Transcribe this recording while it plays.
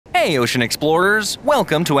Hey ocean explorers,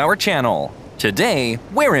 welcome to our channel. Today,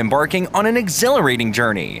 we're embarking on an exhilarating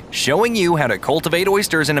journey, showing you how to cultivate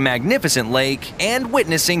oysters in a magnificent lake and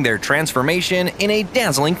witnessing their transformation in a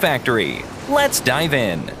dazzling factory. Let's dive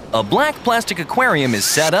in. A black plastic aquarium is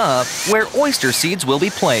set up where oyster seeds will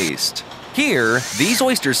be placed. Here, these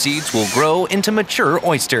oyster seeds will grow into mature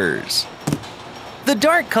oysters. The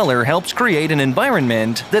dark color helps create an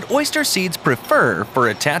environment that oyster seeds prefer for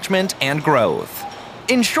attachment and growth.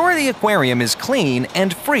 Ensure the aquarium is clean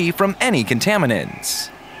and free from any contaminants.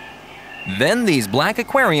 Then these black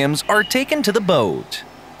aquariums are taken to the boat.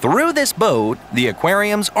 Through this boat, the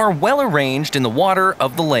aquariums are well arranged in the water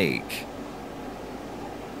of the lake.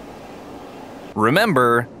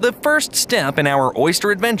 Remember, the first step in our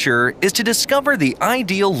oyster adventure is to discover the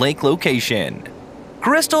ideal lake location.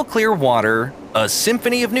 Crystal clear water, a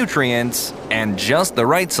symphony of nutrients, and just the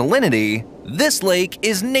right salinity, this lake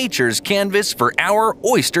is nature's canvas for our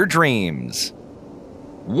oyster dreams.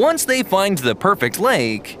 Once they find the perfect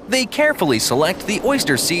lake, they carefully select the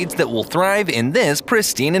oyster seeds that will thrive in this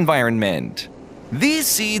pristine environment. These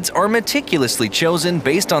seeds are meticulously chosen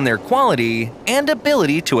based on their quality and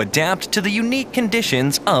ability to adapt to the unique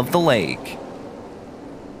conditions of the lake.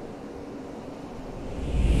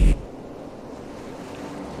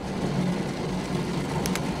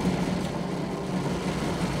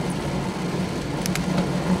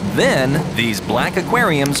 Then, these black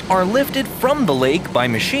aquariums are lifted from the lake by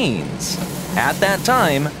machines. At that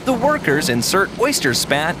time, the workers insert oyster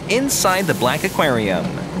spat inside the black aquarium.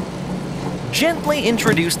 Gently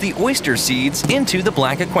introduce the oyster seeds into the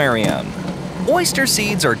black aquarium. Oyster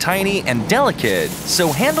seeds are tiny and delicate,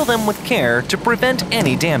 so handle them with care to prevent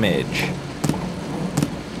any damage.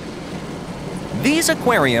 These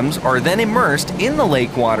aquariums are then immersed in the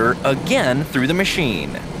lake water again through the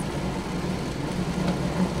machine.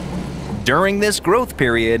 During this growth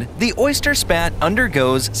period, the oyster spat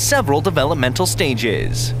undergoes several developmental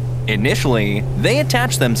stages. Initially, they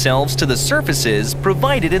attach themselves to the surfaces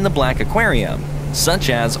provided in the black aquarium,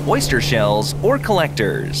 such as oyster shells or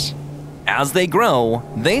collectors. As they grow,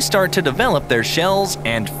 they start to develop their shells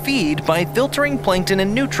and feed by filtering plankton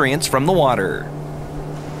and nutrients from the water.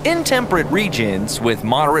 In temperate regions with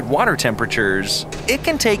moderate water temperatures, it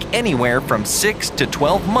can take anywhere from 6 to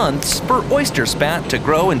 12 months for oyster spat to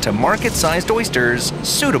grow into market-sized oysters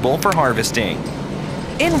suitable for harvesting.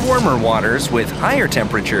 In warmer waters with higher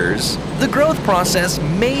temperatures, the growth process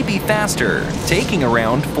may be faster, taking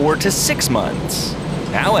around 4 to 6 months.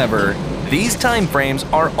 However, these time frames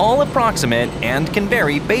are all approximate and can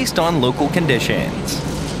vary based on local conditions.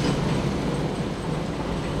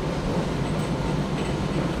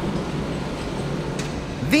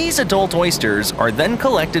 These adult oysters are then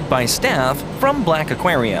collected by staff from Black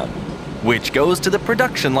Aquarium, which goes to the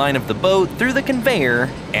production line of the boat through the conveyor,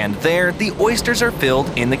 and there the oysters are filled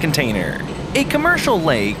in the container. A commercial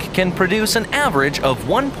lake can produce an average of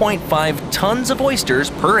 1.5 tons of oysters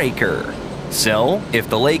per acre. So, if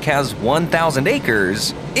the lake has 1,000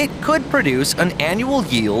 acres, it could produce an annual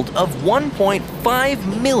yield of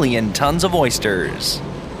 1.5 million tons of oysters.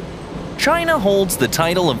 China holds the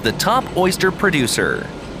title of the top oyster producer.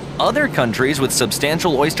 Other countries with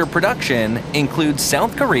substantial oyster production include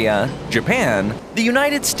South Korea, Japan, the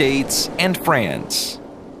United States, and France.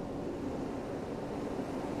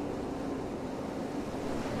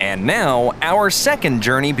 And now, our second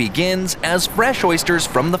journey begins as fresh oysters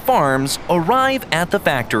from the farms arrive at the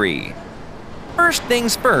factory. First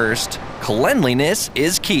things first, cleanliness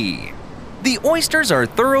is key. The oysters are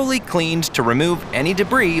thoroughly cleaned to remove any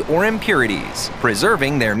debris or impurities,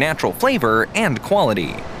 preserving their natural flavor and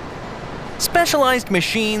quality. Specialized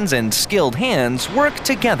machines and skilled hands work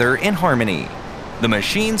together in harmony. The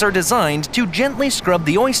machines are designed to gently scrub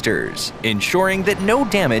the oysters, ensuring that no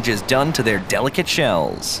damage is done to their delicate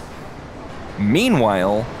shells.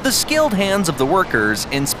 Meanwhile, the skilled hands of the workers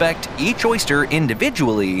inspect each oyster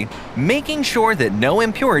individually, making sure that no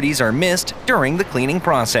impurities are missed during the cleaning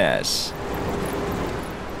process.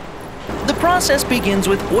 The process begins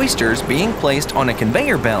with oysters being placed on a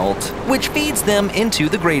conveyor belt, which feeds them into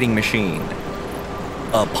the grading machine.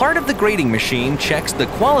 A part of the grading machine checks the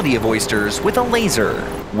quality of oysters with a laser,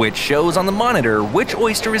 which shows on the monitor which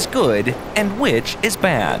oyster is good and which is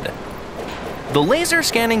bad. The laser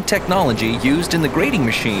scanning technology used in the grading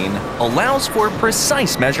machine allows for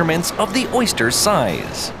precise measurements of the oyster's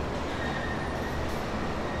size.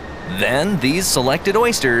 Then these selected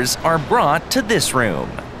oysters are brought to this room.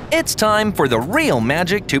 It's time for the real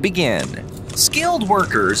magic to begin. Skilled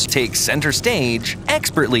workers take center stage,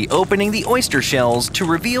 expertly opening the oyster shells to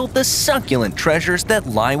reveal the succulent treasures that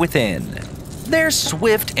lie within. Their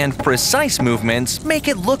swift and precise movements make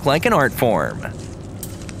it look like an art form.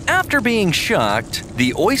 After being shucked,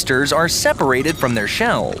 the oysters are separated from their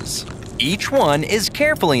shells. Each one is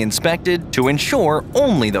carefully inspected to ensure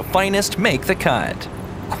only the finest make the cut.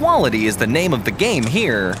 Quality is the name of the game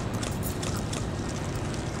here.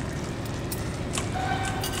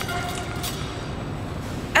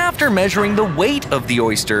 After measuring the weight of the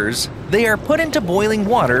oysters, they are put into boiling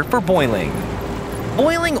water for boiling.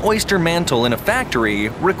 Boiling oyster mantle in a factory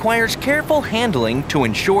requires careful handling to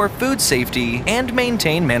ensure food safety and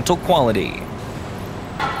maintain mantle quality.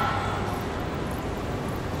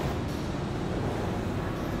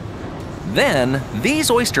 Then, these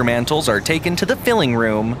oyster mantles are taken to the filling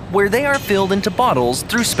room, where they are filled into bottles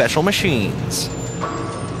through special machines.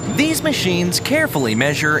 These machines carefully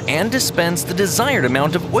measure and dispense the desired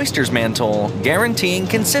amount of oyster's mantle, guaranteeing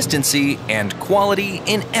consistency and quality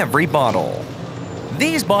in every bottle.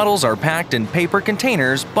 These bottles are packed in paper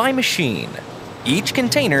containers by machine. Each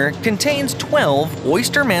container contains 12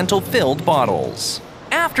 oyster mantle-filled bottles.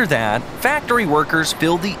 After that, factory workers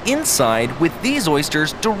fill the inside with these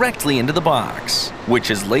oysters directly into the box, which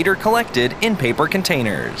is later collected in paper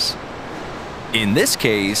containers. In this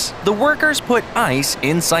case, the workers put ice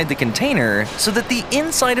inside the container so that the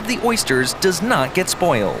inside of the oysters does not get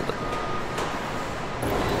spoiled.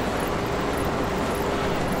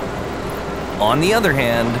 On the other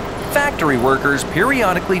hand, factory workers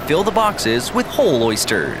periodically fill the boxes with whole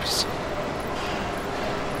oysters.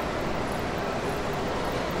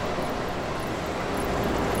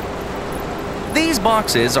 These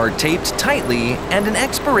boxes are taped tightly and an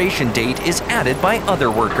expiration date is added by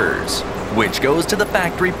other workers, which goes to the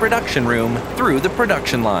factory production room through the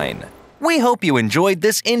production line. We hope you enjoyed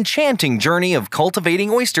this enchanting journey of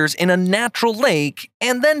cultivating oysters in a natural lake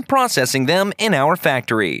and then processing them in our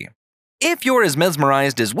factory. If you're as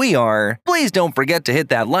mesmerized as we are, please don't forget to hit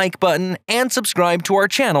that like button and subscribe to our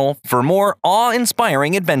channel for more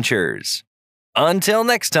awe-inspiring adventures. Until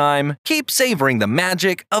next time, keep savoring the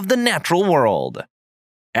magic of the natural world.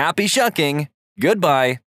 Happy shucking! Goodbye!